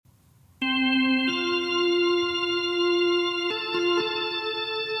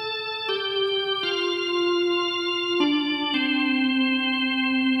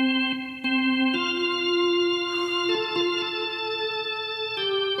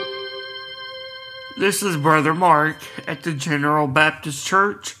This is Brother Mark at the General Baptist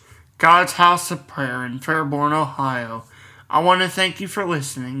Church, God's House of Prayer in Fairborn, Ohio. I want to thank you for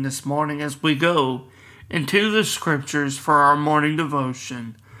listening this morning as we go into the scriptures for our morning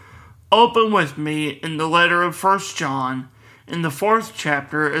devotion. Open with me in the letter of 1 John in the 4th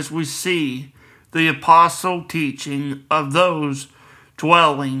chapter as we see the apostle teaching of those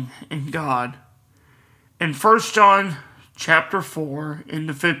dwelling in God. In 1 John chapter 4 in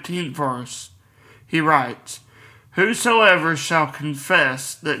the 15th verse, he writes, "Whosoever shall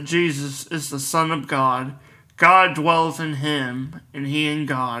confess that Jesus is the Son of God, God dwelleth in him, and he in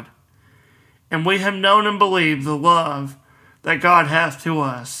God. And we have known and believed the love that God hath to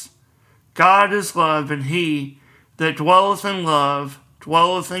us. God is love, and he that dwelleth in love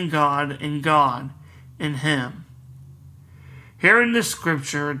dwelleth in God, and God in him." Here in this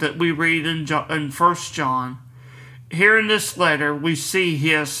scripture that we read in 1 John, here in this letter, we see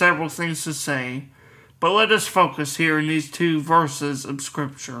he has several things to say, but let us focus here in these two verses of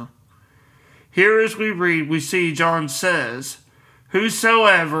scripture. Here as we read, we see John says,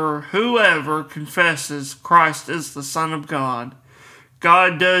 whoever confesses Christ is the Son of God,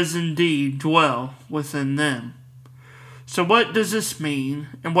 God does indeed dwell within them. So what does this mean,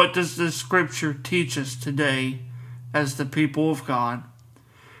 and what does this scripture teach us today as the people of God?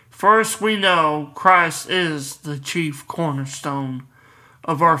 First, we know Christ is the chief cornerstone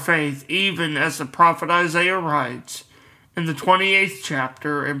of our faith, even as the prophet Isaiah writes in the 28th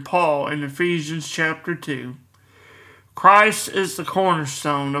chapter and Paul in Ephesians chapter 2. Christ is the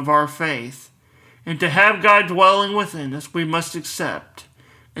cornerstone of our faith, and to have God dwelling within us, we must accept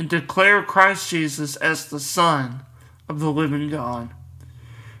and declare Christ Jesus as the Son of the living God.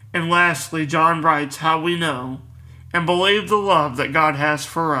 And lastly, John writes how we know and believe the love that God has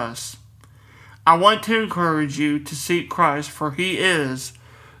for us. I want to encourage you to seek Christ, for he is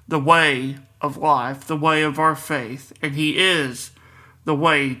the way of life, the way of our faith, and he is the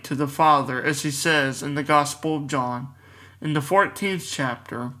way to the Father, as he says in the Gospel of John in the 14th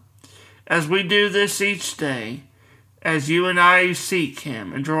chapter. As we do this each day, as you and I seek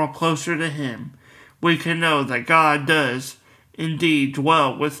him and draw closer to him, we can know that God does indeed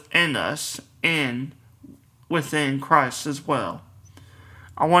dwell within us and within Christ as well.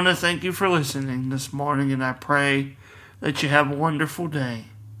 I want to thank you for listening this morning, and I pray that you have a wonderful day.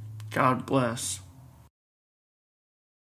 God bless.